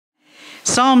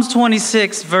Psalms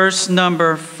 26, verse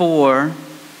number 4.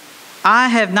 I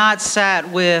have not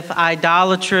sat with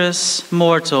idolatrous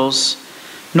mortals,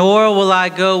 nor will I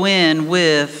go in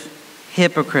with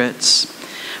hypocrites.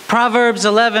 Proverbs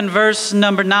 11, verse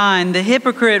number 9. The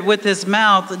hypocrite with his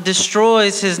mouth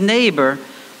destroys his neighbor,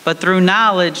 but through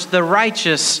knowledge the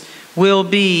righteous will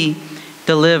be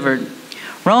delivered.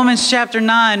 Romans chapter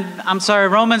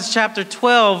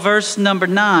 12, verse number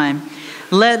 9.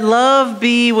 Let love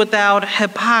be without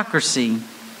hypocrisy.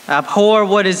 Abhor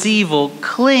what is evil,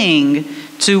 cling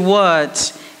to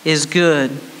what is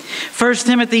good. 1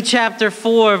 Timothy chapter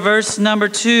 4, verse number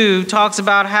 2 talks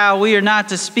about how we are not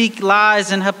to speak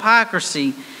lies and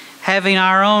hypocrisy, having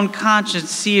our own conscience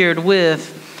seared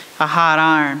with a hot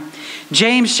iron.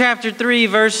 James chapter 3,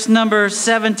 verse number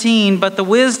 17, but the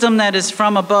wisdom that is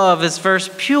from above is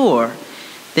first pure,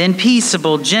 then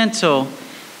peaceable, gentle,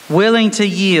 willing to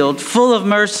yield, full of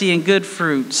mercy and good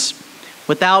fruits,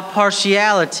 without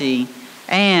partiality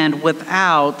and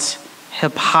without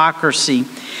hypocrisy.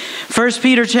 1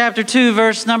 Peter chapter 2,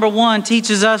 verse number 1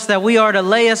 teaches us that we are to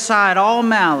lay aside all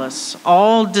malice,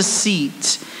 all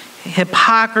deceit,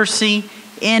 hypocrisy,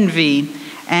 envy,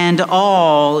 and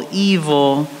all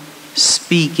evil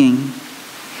speaking.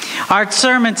 Our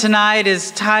sermon tonight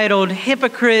is titled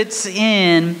Hypocrites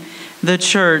in the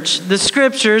Church. The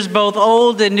scriptures, both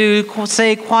Old and New,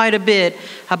 say quite a bit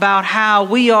about how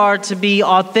we are to be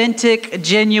authentic,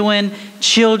 genuine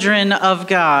children of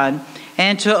God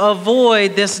and to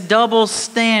avoid this double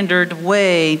standard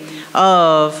way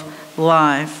of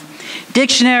life.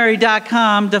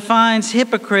 Dictionary.com defines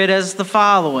hypocrite as the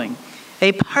following: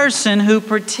 a person who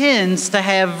pretends to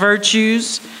have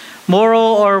virtues, moral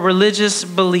or religious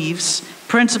beliefs,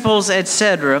 principles,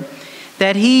 etc.,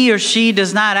 that he or she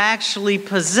does not actually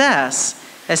possess,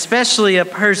 especially a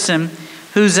person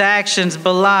whose actions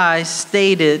belie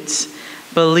stated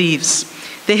beliefs.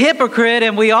 The hypocrite,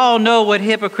 and we all know what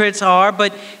hypocrites are,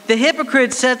 but the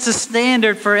hypocrite sets a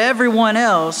standard for everyone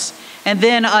else and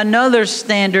then another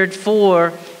standard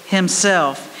for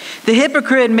himself. The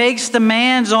hypocrite makes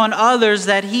demands on others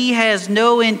that he has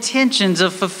no intentions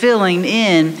of fulfilling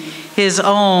in his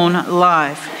own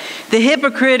life. The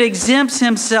hypocrite exempts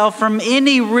himself from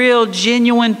any real,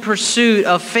 genuine pursuit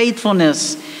of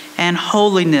faithfulness and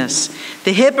holiness.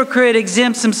 The hypocrite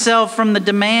exempts himself from the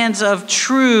demands of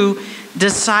true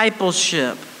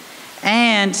discipleship.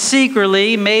 And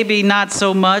secretly, maybe not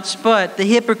so much, but the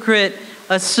hypocrite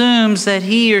assumes that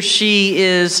he or she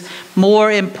is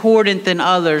more important than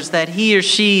others, that he or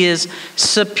she is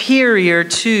superior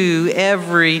to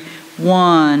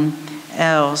everyone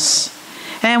else.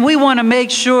 And we want to make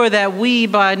sure that we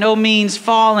by no means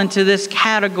fall into this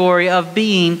category of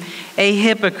being a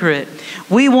hypocrite.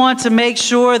 We want to make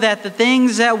sure that the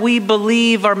things that we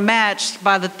believe are matched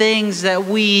by the things that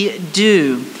we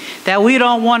do. That we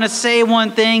don't want to say one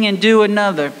thing and do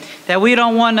another. That we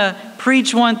don't want to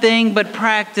preach one thing but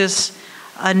practice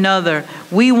another.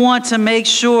 We want to make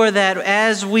sure that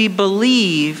as we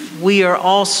believe, we are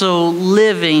also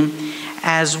living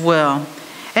as well.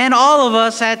 And all of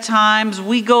us at times,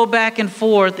 we go back and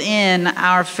forth in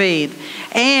our faith.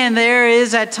 And there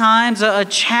is at times a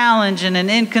challenge and an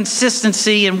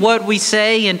inconsistency in what we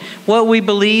say and what we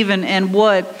believe and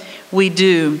what we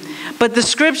do. But the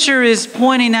scripture is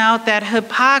pointing out that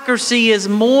hypocrisy is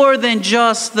more than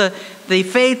just the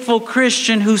faithful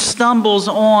Christian who stumbles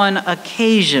on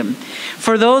occasion.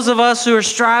 For those of us who are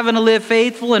striving to live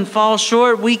faithful and fall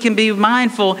short, we can be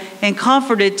mindful and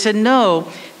comforted to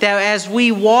know that as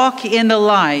we walk in the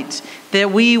light,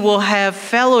 that we will have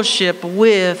fellowship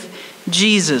with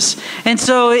Jesus. And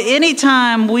so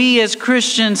anytime we as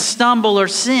Christians stumble or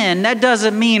sin, that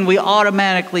doesn't mean we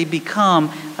automatically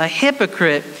become a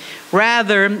hypocrite.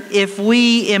 Rather, if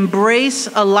we embrace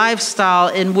a lifestyle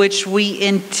in which we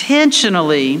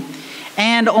intentionally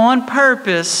and on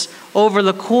purpose over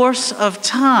the course of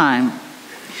time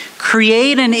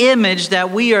create an image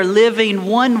that we are living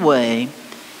one way,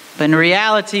 but in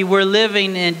reality we're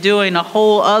living and doing a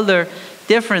whole other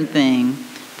different thing,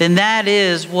 then that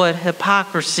is what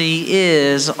hypocrisy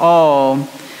is all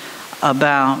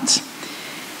about.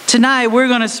 Tonight we're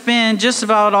going to spend just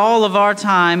about all of our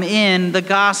time in the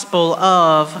Gospel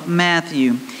of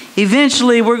Matthew.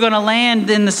 Eventually we're going to land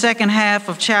in the second half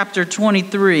of chapter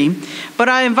 23. But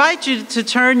I invite you to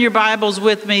turn your Bibles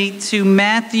with me to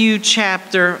Matthew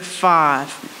chapter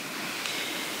 5.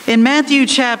 In Matthew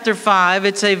chapter 5,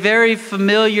 it's a very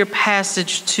familiar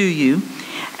passage to you.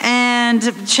 And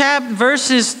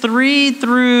verses 3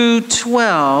 through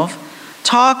 12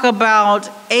 talk about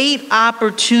 8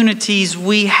 opportunities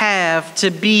we have to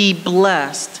be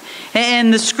blessed.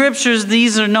 And the scriptures,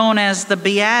 these are known as the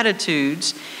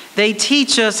Beatitudes. They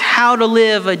teach us how to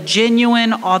live a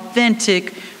genuine,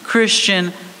 authentic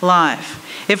Christian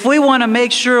life. If we want to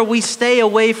make sure we stay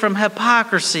away from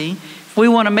hypocrisy, if we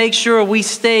want to make sure we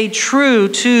stay true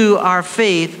to our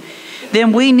faith,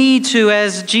 then we need to,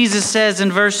 as Jesus says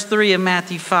in verse 3 of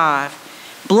Matthew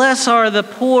 5, blessed are the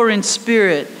poor in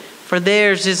spirit, for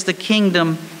theirs is the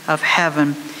kingdom of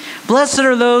heaven. Blessed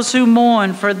are those who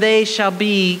mourn, for they shall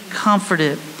be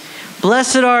comforted.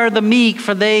 Blessed are the meek,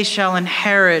 for they shall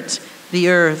inherit the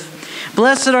earth.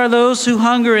 Blessed are those who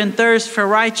hunger and thirst for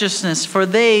righteousness, for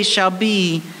they shall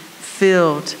be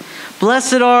filled.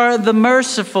 Blessed are the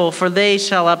merciful, for they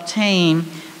shall obtain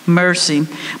mercy.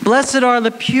 Blessed are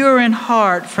the pure in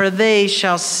heart, for they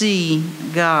shall see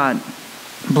God.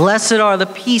 Blessed are the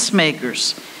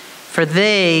peacemakers, for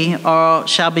they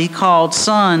shall be called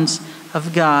sons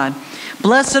of God.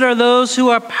 Blessed are those who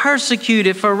are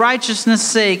persecuted for righteousness'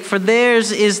 sake, for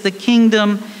theirs is the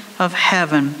kingdom of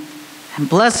heaven. And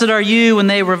blessed are you when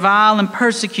they revile and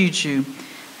persecute you,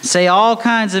 and say all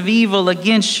kinds of evil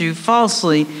against you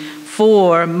falsely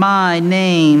for my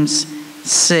name's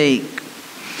sake.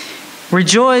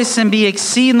 Rejoice and be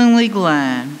exceedingly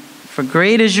glad, for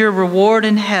great is your reward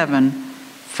in heaven,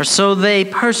 for so they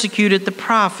persecuted the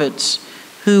prophets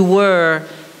who were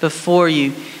before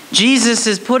you. Jesus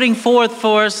is putting forth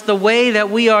for us the way that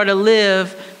we are to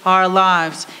live our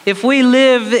lives. If we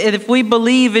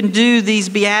believe and do these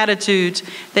Beatitudes,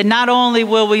 then not only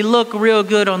will we look real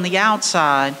good on the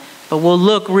outside, but we'll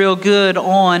look real good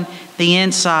on the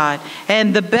inside.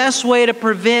 And the best way to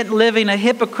prevent living a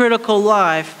hypocritical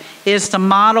life is to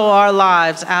model our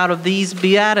lives out of these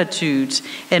Beatitudes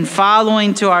and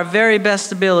following to our very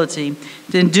best ability,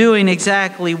 then doing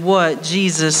exactly what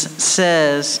Jesus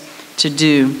says to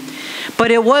do.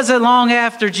 But it wasn't long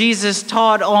after Jesus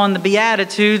taught on the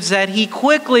Beatitudes that he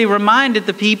quickly reminded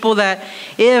the people that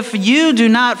if you do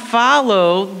not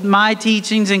follow my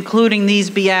teachings, including these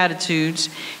Beatitudes,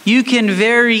 you can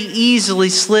very easily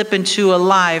slip into a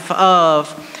life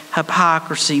of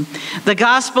hypocrisy. The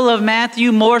Gospel of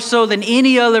Matthew, more so than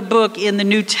any other book in the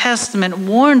New Testament,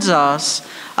 warns us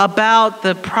about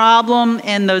the problem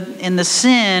and the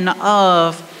sin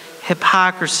of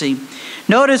hypocrisy.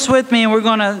 Notice with me, and we're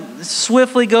going to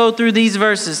swiftly go through these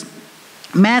verses.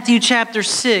 Matthew chapter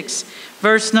 6,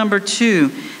 verse number 2.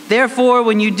 Therefore,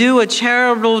 when you do a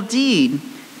charitable deed,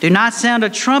 do not sound a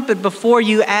trumpet before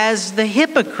you as the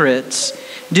hypocrites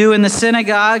do in the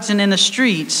synagogues and in the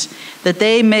streets, that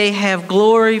they may have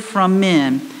glory from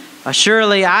men.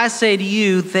 Surely I say to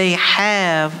you, they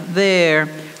have their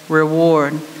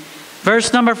reward.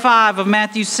 Verse number 5 of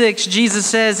Matthew 6, Jesus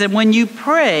says, and when you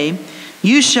pray,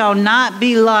 you shall not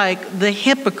be like the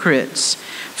hypocrites,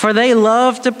 for they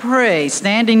love to pray,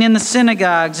 standing in the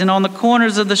synagogues and on the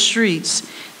corners of the streets,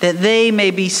 that they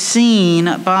may be seen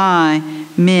by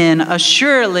men.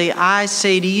 Assuredly, I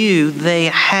say to you, they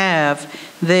have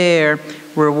their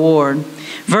reward.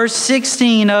 Verse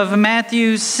 16 of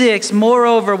Matthew 6,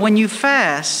 moreover, when you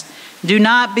fast, do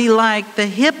not be like the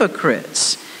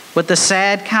hypocrites with the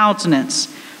sad countenance,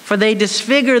 for they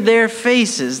disfigure their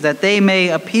faces, that they may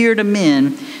appear to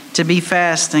men to be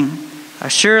fasting.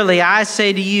 Surely I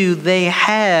say to you, they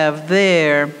have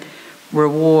their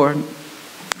reward.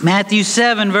 Matthew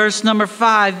 7, verse number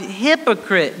 5,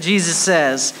 hypocrite, Jesus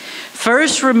says,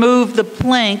 first remove the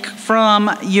plank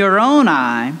from your own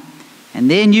eye,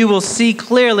 and then you will see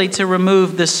clearly to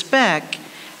remove the speck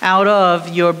out of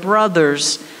your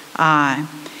brother's eye.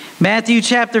 Matthew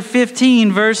chapter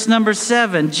 15, verse number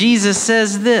 7, Jesus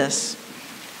says this,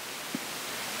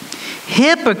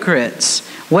 hypocrites,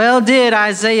 well did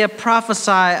Isaiah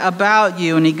prophesy about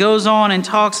you. And he goes on and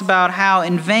talks about how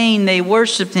in vain they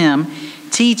worshiped him,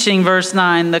 teaching, verse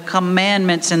 9, the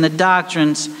commandments and the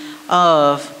doctrines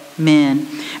of men.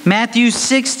 Matthew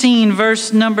 16,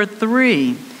 verse number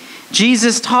 3,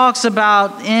 Jesus talks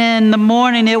about in the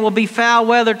morning it will be foul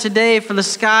weather today, for the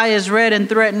sky is red and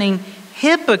threatening.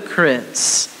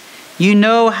 Hypocrites, you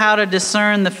know how to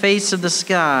discern the face of the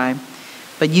sky,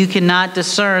 but you cannot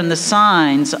discern the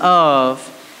signs of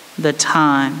the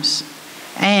times.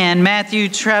 And Matthew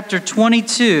chapter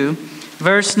 22,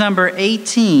 verse number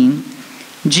 18,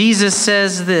 Jesus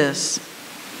says this.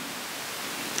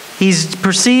 He's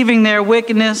perceiving their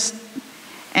wickedness,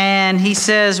 and he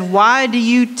says, why do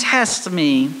you test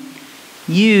me,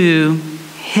 you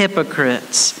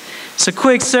hypocrites? It's a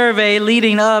quick survey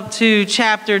leading up to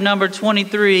chapter number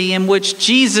 23, in which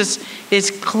Jesus is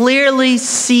clearly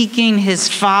seeking his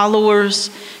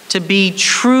followers to be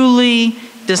truly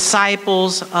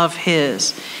disciples of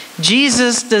his.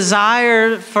 Jesus'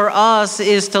 desire for us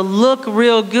is to look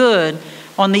real good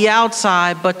on the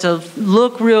outside, but to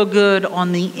look real good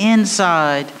on the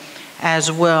inside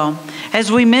as well.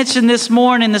 As we mentioned this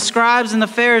morning, the scribes and the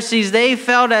Pharisees, they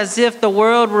felt as if the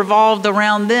world revolved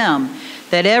around them,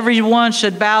 that everyone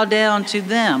should bow down to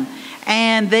them.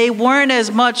 And they weren't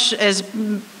as much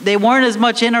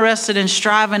interested in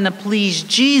striving to please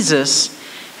Jesus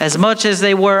as much as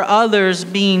they were others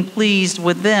being pleased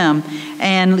with them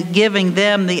and giving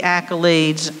them the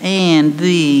accolades and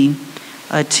the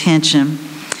attention.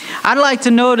 I'd like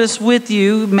to notice with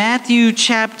you Matthew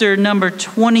chapter number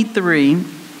 23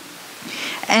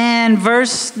 and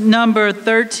verse number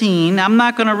 13. I'm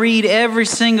not going to read every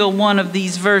single one of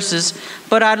these verses,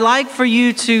 but I'd like for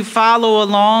you to follow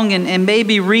along and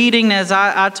maybe reading as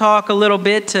I talk a little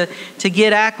bit to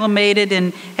get acclimated.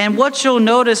 And what you'll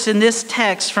notice in this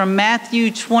text from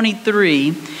Matthew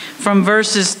 23, from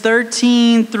verses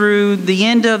 13 through the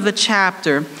end of the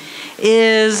chapter,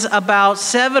 is about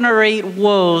 7 or 8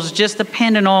 woes, just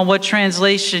depending on what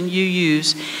translation you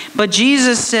use. But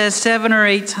Jesus says 7 or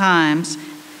 8 times,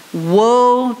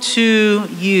 "Woe to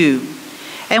you."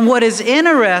 And what is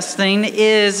interesting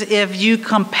is if you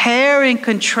compare and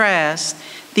contrast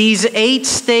these 8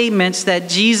 statements that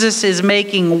Jesus is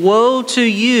making, "Woe to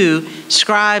you,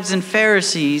 scribes and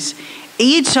Pharisees,"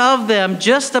 each of them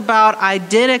just about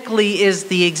identically is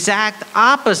the exact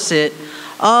opposite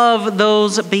of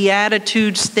those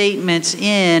beatitude statements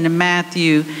in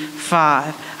Matthew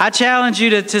 5. I challenge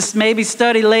you to maybe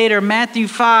study later Matthew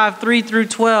 5, 3 through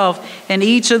 12, and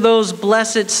each of those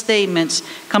blessed statements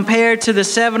compared to the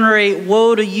 7 or 8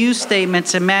 woe to you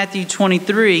statements in Matthew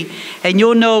 23, and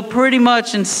you'll know pretty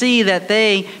much and see that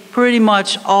they pretty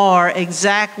much are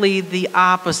exactly the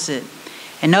opposite.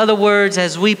 In other words,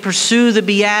 as we pursue the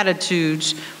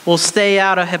Beatitudes, we'll stay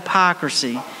out of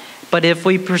hypocrisy. But if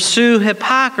we pursue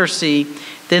hypocrisy,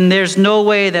 then there's no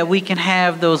way that we can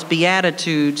have those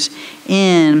Beatitudes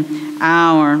in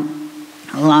our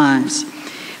lives.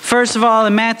 First of all,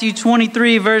 in Matthew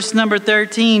 23, verse number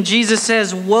 13, Jesus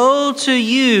says, "Woe to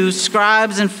you,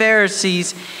 scribes and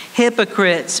Pharisees,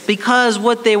 hypocrites," because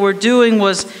what they were doing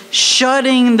was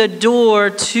shutting the door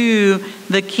to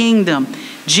the kingdom.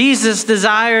 Jesus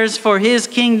desires for his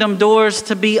kingdom doors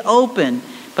to be open.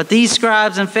 But these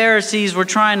scribes and Pharisees were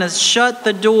trying to shut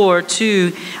the door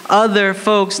to other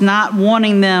folks, not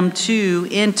wanting them to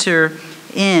enter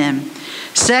in.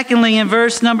 Secondly, in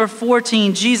verse number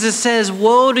 14, Jesus says,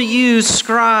 "Woe to you,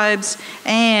 scribes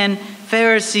and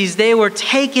Pharisees." They were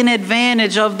taking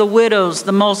advantage of the widows,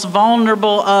 the most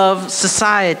vulnerable of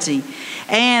society.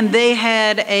 And they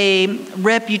had a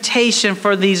reputation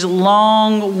for these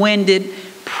long-winded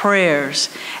prayers.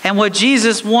 And what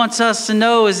Jesus wants us to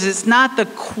know is it's not the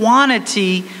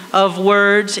quantity of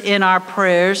words in our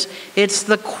prayers, it's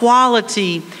the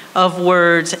quality of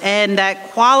words. And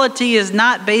that quality is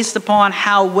not based upon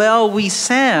how well we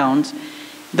sound.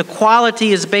 The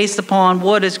quality is based upon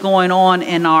what is going on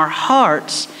in our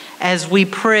hearts as we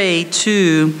pray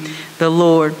to the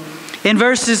Lord. In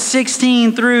verses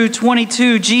 16 through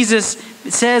 22, Jesus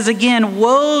says again,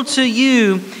 "Woe to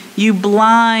you, you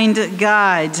blind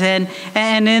guides." And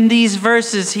in these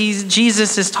verses,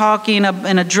 Jesus is talking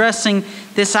and addressing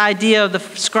this idea of the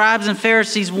scribes and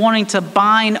Pharisees wanting to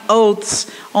bind oaths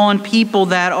on people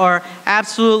that are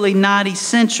absolutely not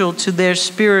essential to their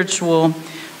spiritual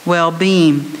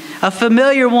well-being. A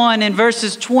familiar one in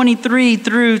verses 23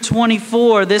 through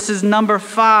 24, this is number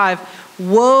 5.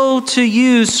 "Woe to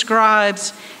you,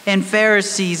 scribes and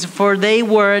Pharisees, for they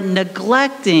were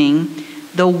neglecting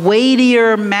the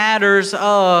weightier matters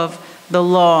of the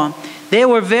law." They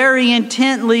were very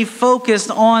intently focused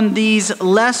on these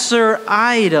lesser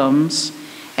items,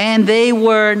 and they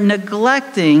were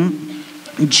neglecting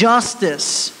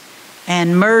justice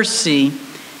and mercy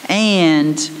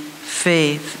and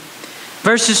faith.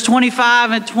 Verses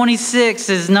 25 and 26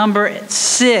 is number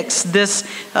 6. This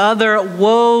other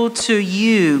 "woe to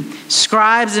you,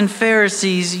 scribes and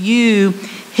Pharisees, you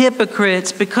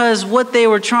hypocrites," because what they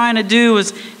were trying to do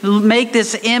was make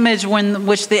this image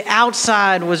which the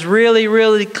outside was really,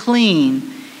 really clean,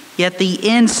 yet the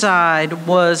inside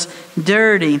was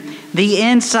dirty. The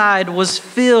inside was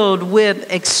filled with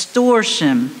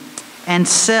extortion and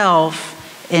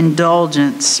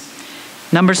self-indulgence.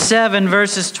 Number 7,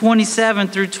 verses 27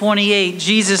 through 28,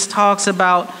 Jesus talks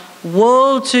about,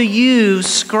 "Woe to you,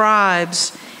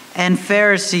 scribes and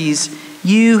Pharisees,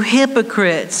 you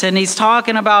hypocrites. And he's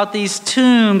talking about these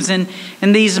tombs and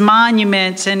these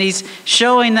monuments, and he's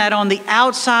showing that on the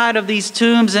outside of these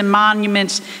tombs and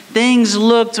monuments, things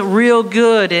looked real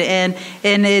good, and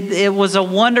it was a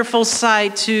wonderful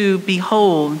sight to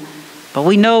behold. But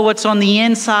we know what's on the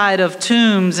inside of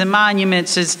tombs and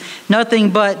monuments is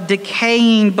nothing but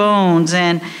decaying bones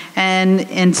and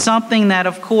something that,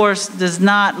 of course, does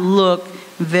not look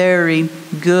very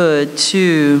good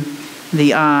to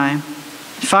the eye.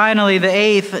 Finally, the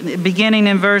eighth, beginning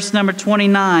in verse number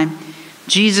 29,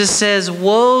 Jesus says,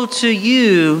 "Woe to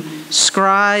you,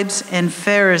 scribes and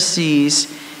Pharisees,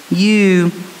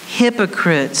 you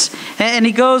hypocrites." And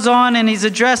he goes on and he's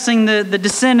addressing the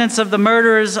descendants of the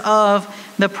murderers of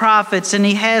the prophets. And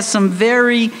he has some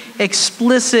very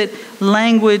explicit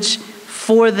language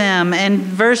for them. And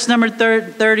verse number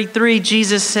 33,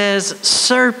 Jesus says,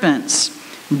 "Serpents,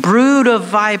 brood of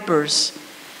vipers,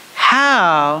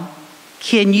 how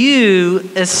can you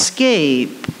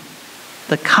escape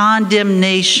the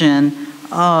condemnation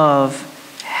of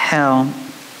hell?"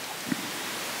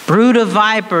 Brood of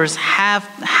vipers,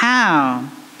 how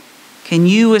can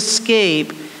you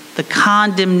escape the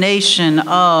condemnation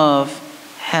of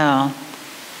hell?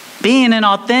 Being an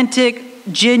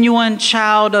authentic, genuine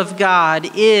child of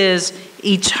God is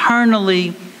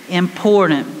eternally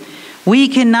important. We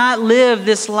cannot live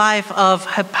this life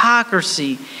of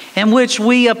hypocrisy in which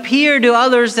we appear to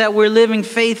others that we're living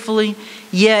faithfully,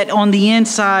 yet on the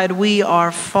inside we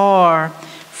are far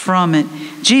from it.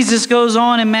 Jesus goes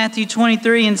on in Matthew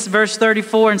 23 and verse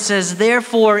 34 and says,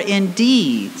 "Therefore,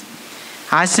 indeed,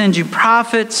 I send you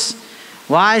prophets,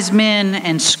 wise men,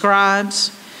 and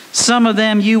scribes. Some of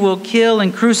them you will kill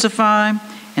and crucify,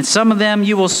 and some of them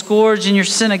you will scourge in your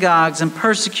synagogues and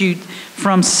persecute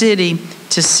from city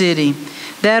to city,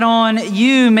 that on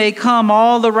you may come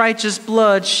all the righteous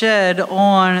blood shed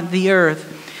on the earth.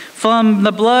 From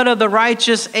the blood of the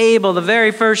righteous Abel, the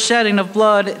very first shedding of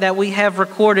blood that we have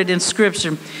recorded in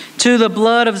Scripture, to the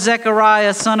blood of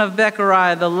Zechariah, son of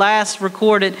Bechariah, the last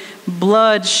recorded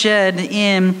blood shed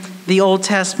in the Old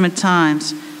Testament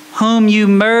times, whom you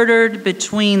murdered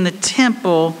between the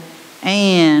temple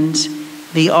and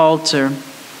the altar.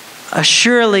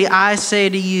 Surely I say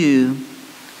to you,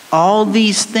 all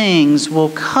these things will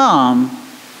come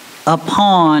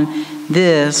upon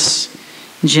this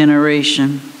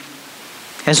generation."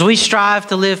 As we strive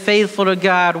to live faithful to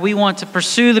God, we want to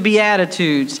pursue the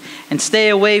Beatitudes and stay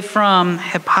away from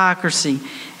hypocrisy.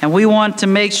 And we want to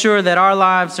make sure that our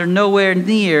lives are nowhere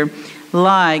near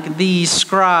like these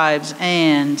scribes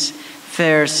and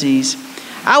Pharisees.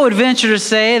 I would venture to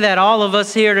say that all of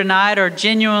us here tonight are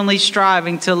genuinely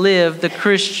striving to live the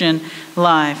Christian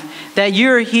life. That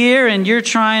you're here and you're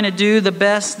trying to do the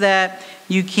best that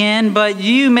you can, but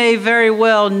you may very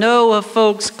well know of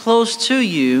folks close to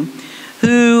you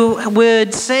who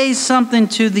would say something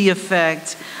to the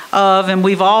effect of, and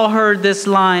we've all heard this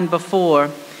line before,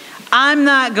 "I'm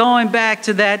not going back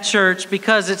to that church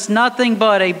because it's nothing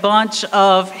but a bunch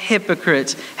of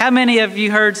hypocrites." How many of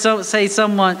you heard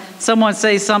someone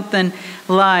say something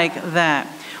like that?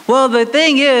 Well, the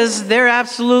thing is, they're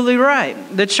absolutely right.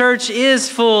 The church is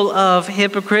full of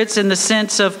hypocrites in the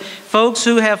sense of folks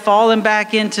who have fallen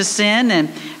back into sin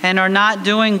and are not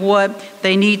doing what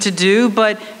they need to do.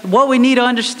 But what we need to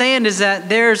understand is that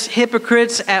there's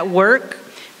hypocrites at work.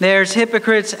 There's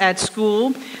hypocrites at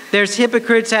school. There's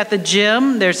hypocrites at the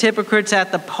gym. There's hypocrites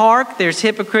at the park. There's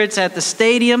hypocrites at the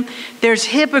stadium. There's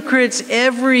hypocrites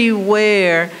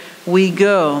everywhere we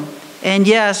go. And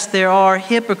yes, there are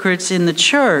hypocrites in the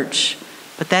church,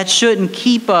 but that shouldn't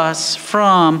keep us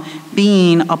from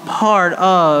being a part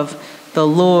of the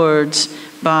Lord's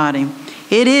body.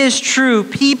 It is true,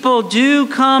 people do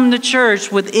come to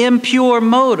church with impure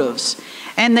motives,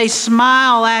 and they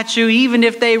smile at you even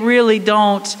if they really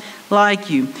don't like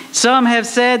you. Some have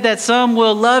said that some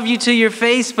will love you to your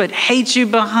face but hate you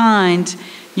behind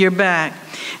your back.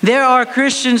 There are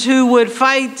Christians who would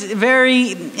fight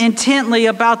very intently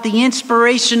about the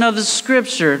inspiration of the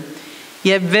Scripture,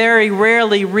 yet very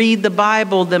rarely read the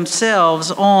Bible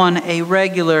themselves on a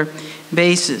regular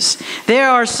basis. There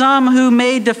are some who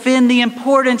may defend the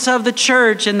importance of the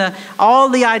church and all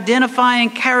the identifying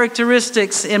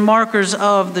characteristics and markers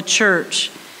of the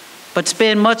church, but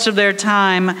spend much of their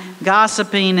time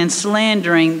gossiping and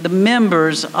slandering the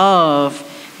members of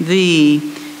the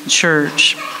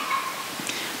church.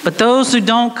 But those who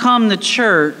don't come to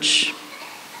church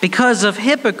because of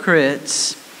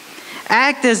hypocrites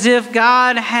act as if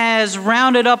God has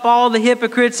rounded up all the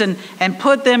hypocrites and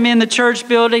put them in the church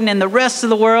building, and the rest of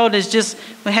the world is just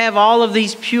have all of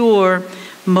these pure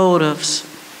motives.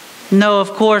 No,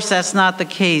 of course, that's not the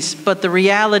case. But the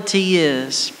reality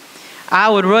is, I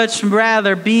would much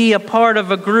rather be a part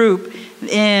of a group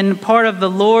in part of the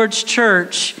Lord's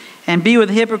church and be with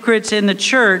hypocrites in the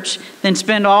church than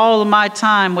spend all of my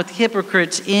time with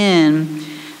hypocrites in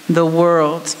the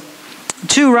world.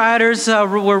 Two writers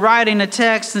were writing a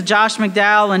text, Josh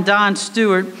McDowell and Don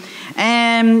Stewart,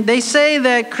 and they say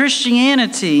that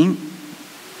Christianity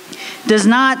does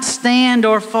not stand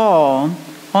or fall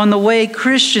on the way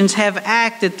Christians have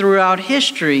acted throughout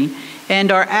history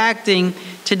and are acting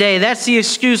today. That's the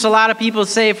excuse a lot of people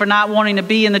say for not wanting to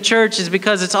be in the church, is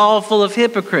because it's all full of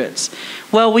hypocrites.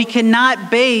 Well, we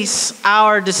cannot base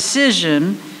our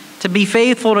decision to be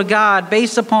faithful to God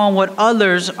based upon what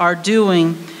others are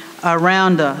doing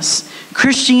around us.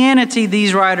 Christianity,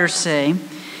 these writers say,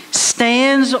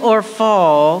 stands or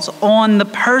falls on the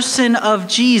person of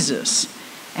Jesus.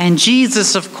 And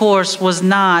Jesus, of course, was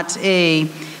not a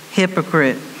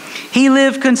hypocrite. He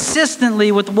lived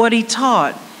consistently with what he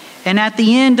taught. And at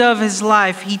the end of his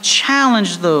life, he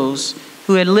challenged those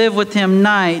who had lived with him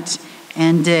night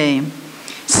and day.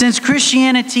 Since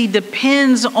Christianity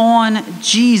depends on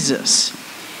Jesus,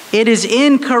 it is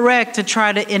incorrect to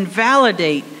try to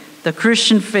invalidate the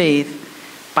Christian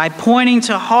faith by pointing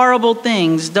to horrible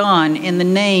things done in the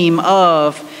name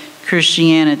of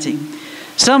Christianity.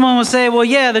 Someone will say, well,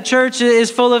 yeah, the church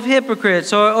is full of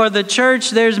hypocrites, or the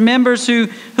church, there's members who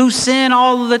sin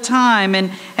all of the time,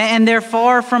 and they're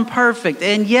far from perfect.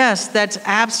 And yes, that's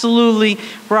absolutely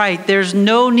right. There's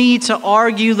no need to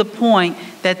argue the point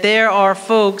that there are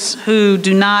folks who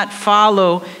do not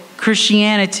follow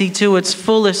Christianity to its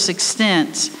fullest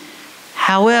extent.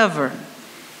 However,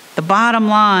 the bottom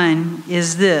line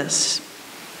is this.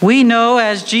 We know,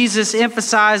 as Jesus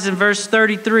emphasized in verse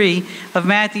 33 of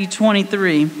Matthew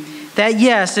 23, that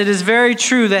yes, it is very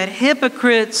true that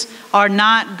hypocrites are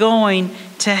not going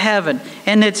to heaven.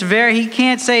 And he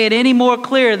can't say it any more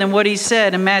clear than what he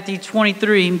said in Matthew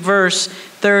 23, verse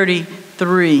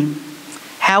 33.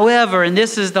 However, and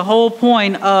this is the whole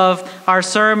point of our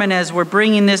sermon as we're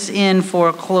bringing this in for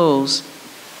a close,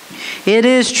 it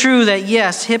is true that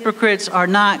yes, hypocrites are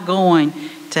not going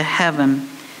to heaven.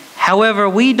 However,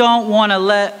 we don't want to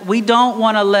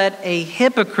let a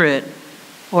hypocrite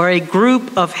or a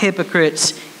group of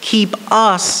hypocrites keep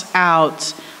us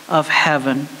out of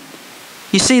heaven.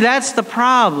 You see, that's the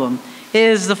problem,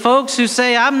 is the folks who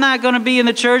say, I'm not going to be in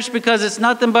the church because it's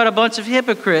nothing but a bunch of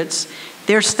hypocrites.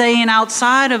 They're staying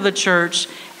outside of the church,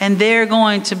 and they're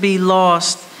going to be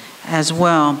lost as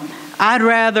well. I'd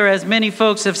rather, as many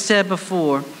folks have said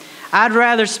before, I'd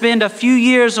rather spend a few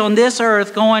years on this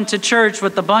earth going to church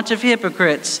with a bunch of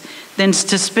hypocrites than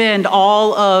to spend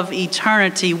all of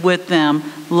eternity with them,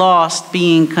 lost,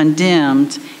 being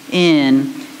condemned in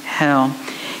hell.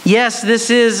 Yes, this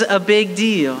is a big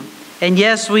deal. And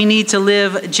yes, we need to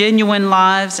live genuine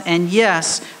lives. And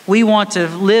yes, we want to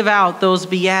live out those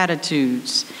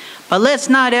Beatitudes. But let's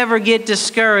not ever get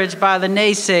discouraged by the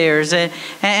naysayers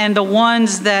and the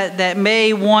ones that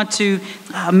may want to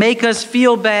make us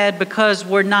feel bad because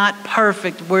we're not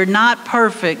perfect. We're not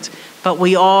perfect, but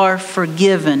we are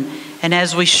forgiven. And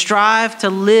as we strive to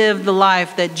live the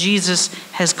life that Jesus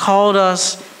has called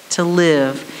us to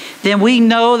live, then we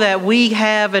know that we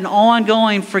have an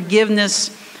ongoing forgiveness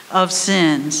of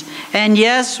sins. And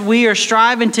yes, we are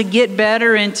striving to get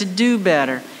better and to do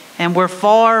better. And we're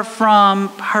far from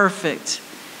perfect.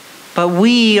 But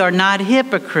we are not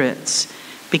hypocrites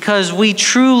because we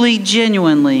truly,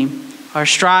 genuinely are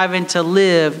striving to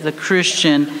live the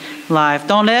Christian life.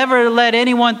 Don't ever let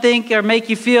anyone think or make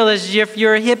you feel as if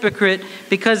you're a hypocrite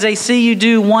because they see you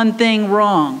do one thing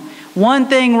wrong. One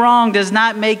thing wrong does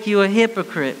not make you a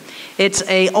hypocrite. It's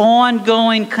an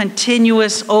ongoing,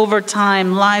 continuous,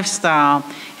 overtime lifestyle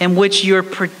in which you're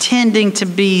pretending to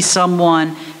be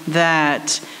someone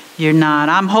that you're not.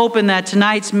 I'm hoping that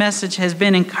tonight's message has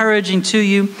been encouraging to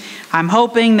you. I'm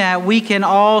hoping that we can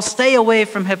all stay away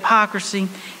from hypocrisy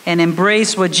and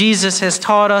embrace what Jesus has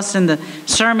taught us in the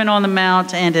Sermon on the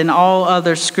Mount and in all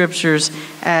other scriptures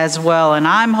as well. And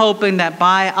I'm hoping that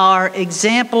by our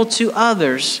example to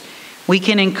others, we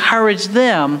can encourage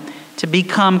them to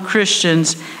become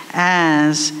Christians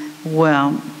as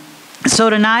well.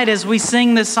 So tonight, as we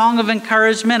sing this song of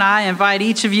encouragement, I invite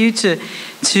each of you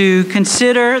to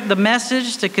consider the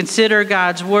message, to consider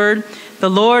God's word. The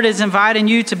Lord is inviting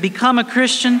you to become a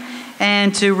Christian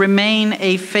and to remain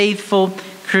a faithful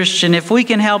Christian. If we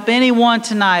can help anyone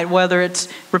tonight, whether it's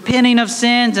repenting of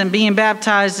sins and being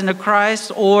baptized into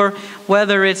Christ, or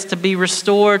whether it's to be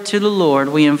restored to the Lord,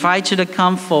 we invite you to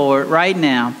come forward right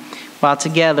now while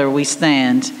together we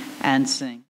stand and sing.